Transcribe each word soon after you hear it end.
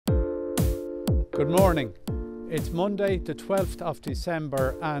Good morning. It's Monday the 12th of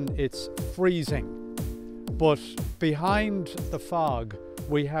December and it's freezing. But behind the fog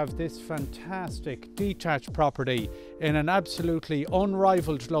we have this fantastic detached property in an absolutely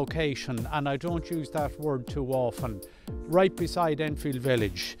unrivaled location, and I don't use that word too often, right beside Enfield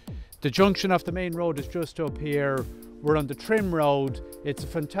Village. The junction of the main road is just up here. We're on the Trim Road. It's a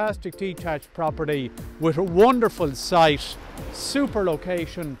fantastic detached property with a wonderful site, super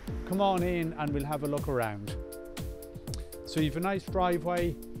location. Come on in and we'll have a look around. So you have a nice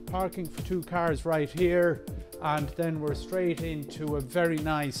driveway, parking for 2 cars right here, and then we're straight into a very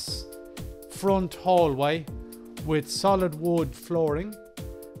nice front hallway with solid wood flooring,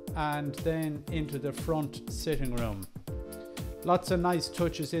 and then into the front sitting room. Lots of nice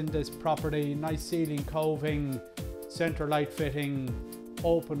touches in this property, nice ceiling coving, centre light fitting,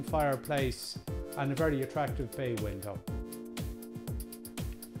 open fireplace, and a very attractive bay window.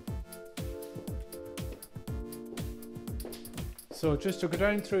 So just to go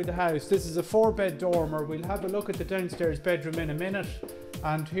down through the house, this is a 4-bed dormer. We'll have a look at the downstairs bedroom in a minute.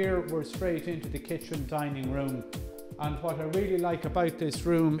 And here we're straight into the kitchen dining room. And what I really like about this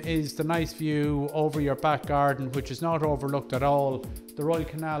room is the nice view over your back garden, which is not overlooked at all. The Royal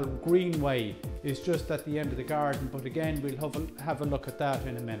Canal Greenway is just at the end of the garden, but again, we'll have a look at that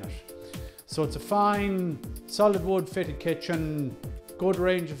in a minute. So it's a fine, solid wood fitted kitchen, good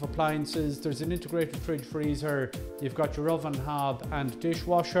range of appliances. There's an integrated fridge freezer. You've got your oven hob and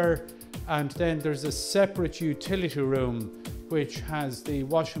dishwasher. And then there's a separate utility room, which has the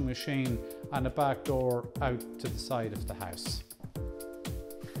washing machine and a back door out to the side of the house.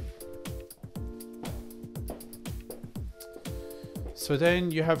 So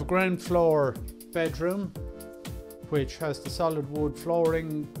then you have a ground floor bedroom, which has the solid wood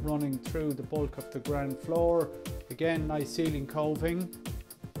flooring running through the bulk of the ground floor. Again, nice ceiling coving.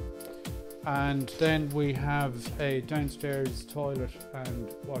 And then we have a downstairs toilet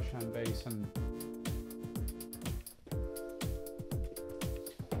and wash hand basin.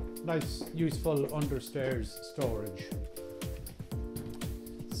 Nice, useful understairs storage.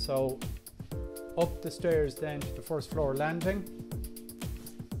 So up the stairs then to the first floor landing.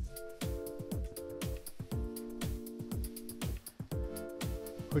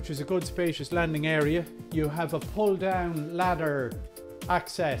 Which is a good spacious landing area. You have a pull down ladder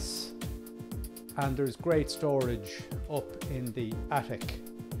access, and there's great storage up in the attic.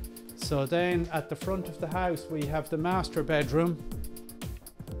 So then at the front of the house we have the master bedroom,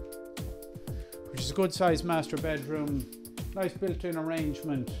 which is a good sized master bedroom. Nice built-in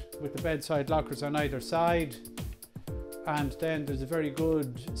arrangement with the bedside lockers on either side. And then there's a very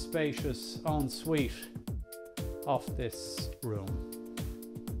good spacious ensuite off this room.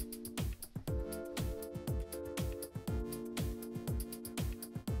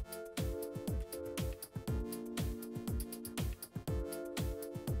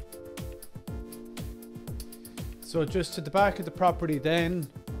 So just to the back of the property then,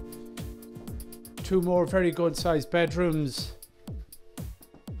 2 more very good sized bedrooms.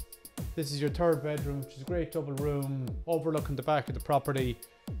 This is your 3rd bedroom, which is a great double room overlooking the back of the property.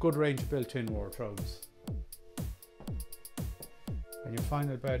 Good range of built-in wardrobes. And your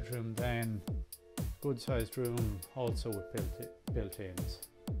final bedroom then, good sized room also with built-ins.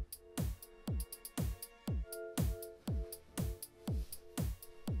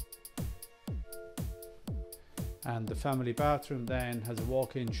 And the family bathroom then has a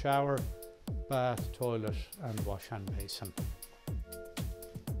walk-in shower, bath, toilet and wash hand basin.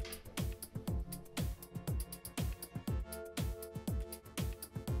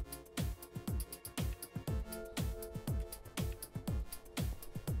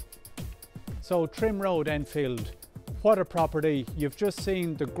 So Trim Road, Enfield, what a property. You've just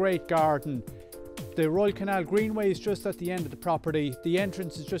seen the great garden. The Royal Canal Greenway is just at the end of the property. The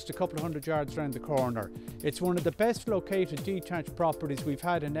entrance is just a couple of 100 yards around the corner. It's one of the best located detached properties we've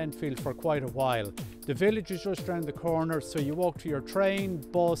had in Enfield for quite a while. The village is just around the corner, so you walk to your train,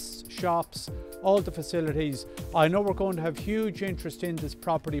 bus, shops, all the facilities. I know we're going to have huge interest in this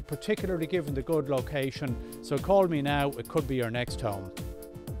property, particularly given the good location. So call me now, it could be your next home.